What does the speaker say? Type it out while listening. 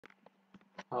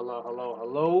Hello, hello,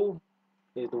 hello.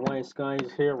 It's Dwayne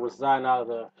Scoggins here, residing out of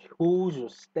the Hoosier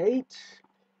State,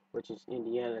 which is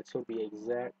Indiana to be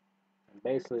exact. And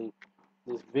basically,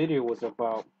 this video was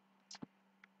about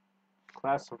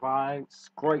classified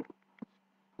scrape,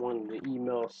 one of the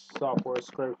email software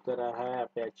scrapes that I have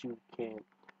that you can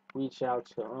reach out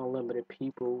to unlimited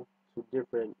people to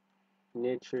different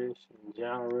niches and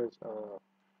genres of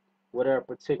whatever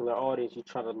particular audience you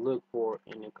try to look for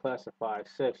in the classified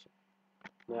section.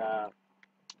 Now,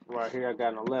 right here, I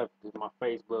got on the left is my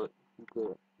Facebook. You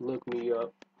could look me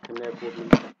up, connect with me.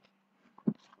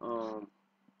 Um,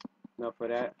 Enough of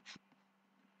that.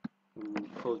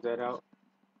 Close that out.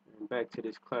 And back to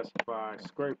this classified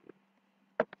scraper.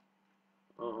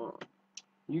 Uh,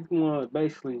 you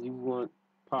want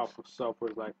powerful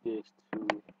software like this to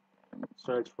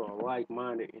search for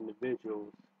like-minded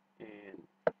individuals and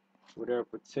whatever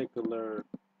particular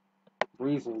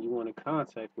reason you want to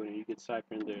contact with them. You could type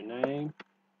in their name.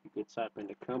 You could type in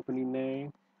the company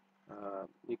name.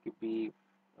 It could be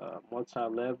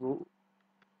multi-level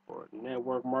or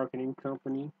network marketing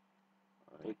company.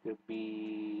 It could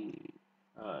be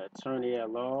attorney at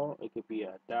law. It could be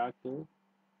a doctor.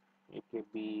 It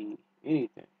could be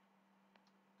anything.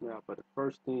 Now, but the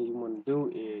first thing you want to do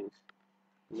is,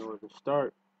 in order to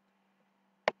start,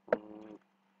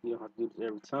 you don't have to do this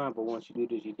every time, but once you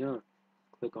do this, you're done.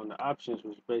 Click on the options,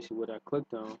 which is basically what I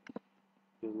clicked on.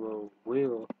 The little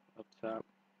wheel up top.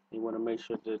 You want to make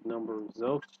sure the number of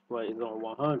results display is on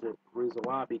 100. Reason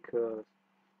why? Because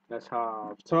that's how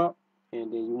I've taught.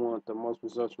 And then you want the most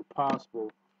results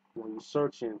possible when you're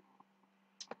searching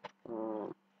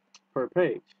um, per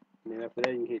page. And then after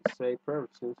that, you hit save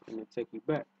preferences and it take you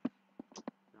back.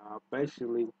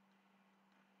 Basically,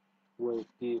 what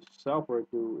this software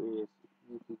do is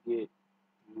you can get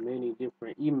many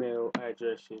different email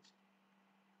addresses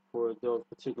for those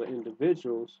particular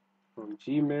individuals from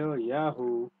Gmail,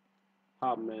 Yahoo,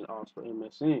 Hotmail, also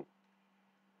MSN.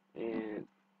 And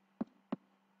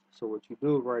so what you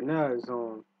do right now is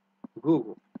on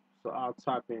Google. So I'll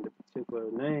type in the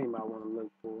particular name I want to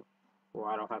look for, or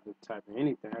I don't have to type in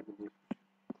anything. I can just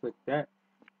click that.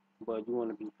 But you want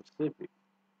to be specific.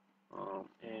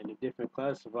 And the different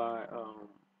classified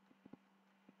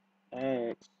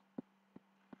ads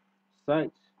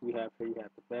sites we have here. You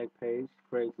have the Backpage,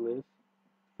 Craigslist,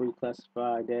 free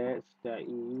classified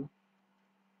ads.eu,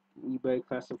 eBay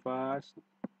classifieds,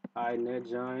 iNet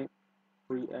Giant,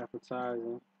 free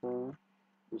advertising form,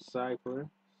 Recycler,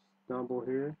 Stumble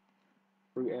here,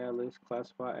 free ad list,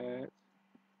 classified ads,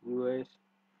 US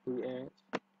free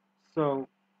ads. So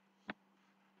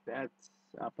that's,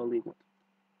 I believe,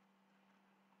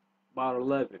 about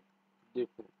 11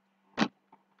 different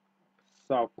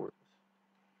softwares,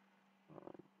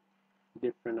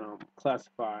 different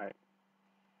classified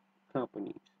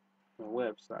companies and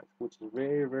websites, which is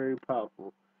very, very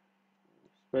powerful,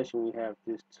 especially when you have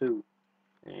this too,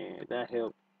 and that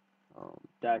helps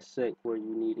dissect where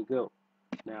you need to go.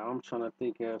 Now, I'm trying to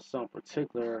think of something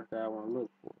particular that I want to look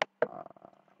for.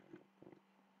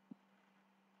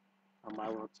 I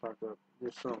might want to talk about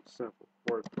just something simple,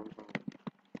 work from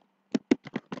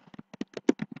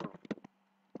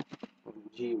on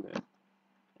Gmail.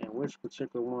 And which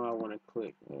particular one I want to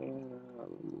click? Let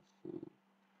me see.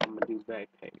 I'm going to do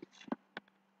Backpage.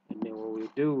 And then what we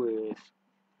do is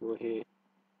we'll hit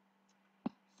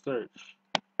search.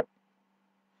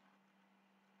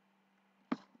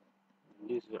 And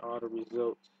these are all the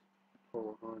results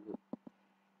for 100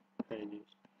 pages.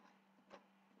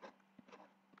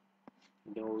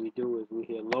 And then what we do is we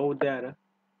hit load data.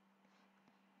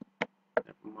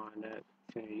 Never mind that,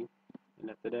 continue. And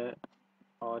after that,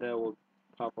 all that will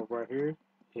pop up right here.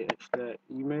 Hit extract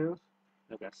emails.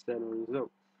 I got 7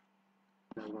 results.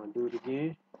 Now I'm going to do it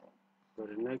again. Go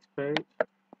to the next page.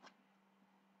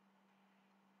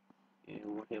 And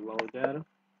we'll hit load data.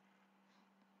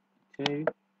 Continue.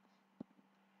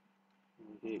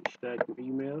 And hit extract your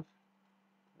emails.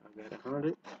 I got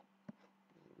 100.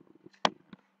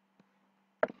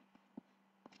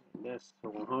 And that's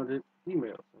 100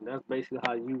 emails. And that's basically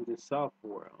how you use this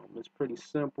software. It's pretty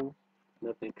simple,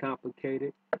 nothing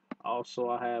complicated. Also,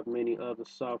 I have many other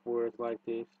softwares like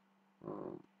this.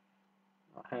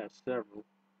 I have several,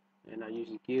 and I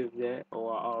usually give that,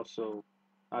 or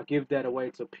I give that away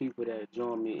to people that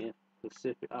join me in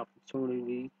specific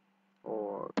opportunity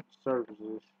or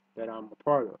services that I'm a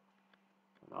part of.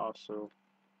 And also,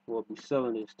 we'll be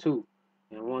selling this too.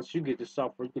 And once you get the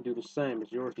software, you can do the same.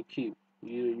 It's yours to keep.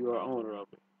 You are owner of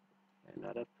it. And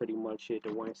that's pretty much it.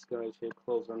 The Wayne Scoggins here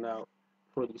closing out.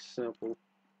 Pretty simple.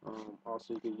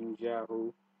 Also, you can use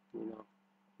Yahoo.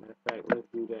 Matter of fact, let's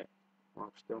do that.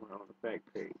 I'm still on the back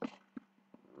page.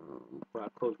 But I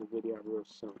close the video real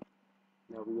soon.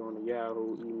 Now we on the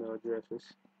Yahoo email addresses.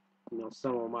 You know,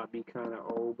 some of them might be kind of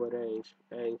old, but hey,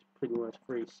 it's pretty much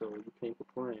free, so you can't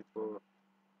complain for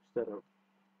instead of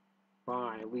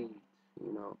buying leads,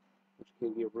 you know, which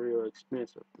can get real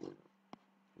expensive, you know.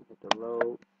 You hit the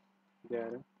load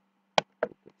data,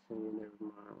 continue, never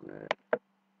mind on that.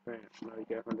 Bam, now you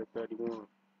got 131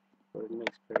 for the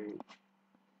next page.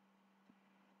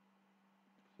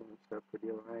 Some stuff for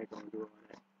deal, I ain't gonna do all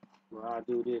that. Well, I'll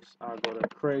do this. I'll go to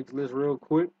Craigslist real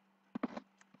quick.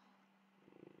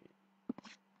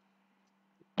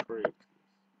 Craigslist.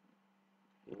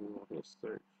 And we won't hit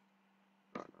search.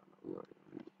 Oh, no, we already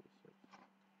don't need to hit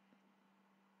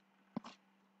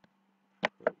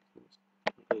search.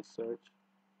 Craigslist. Hit search.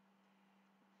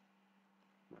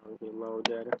 Now we hit load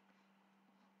data.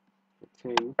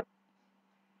 Continue.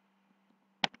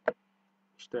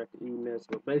 Extract the emails.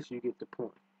 But basically, you get the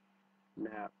point.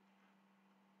 Now,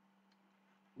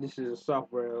 this is a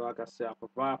software, like I said, I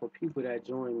provide for people that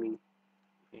join me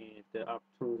and the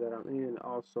opportunities that I'm in.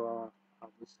 Also,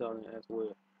 I'll be selling as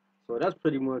well. So that's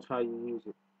pretty much how you use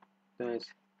it. Thanks.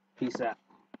 Peace out.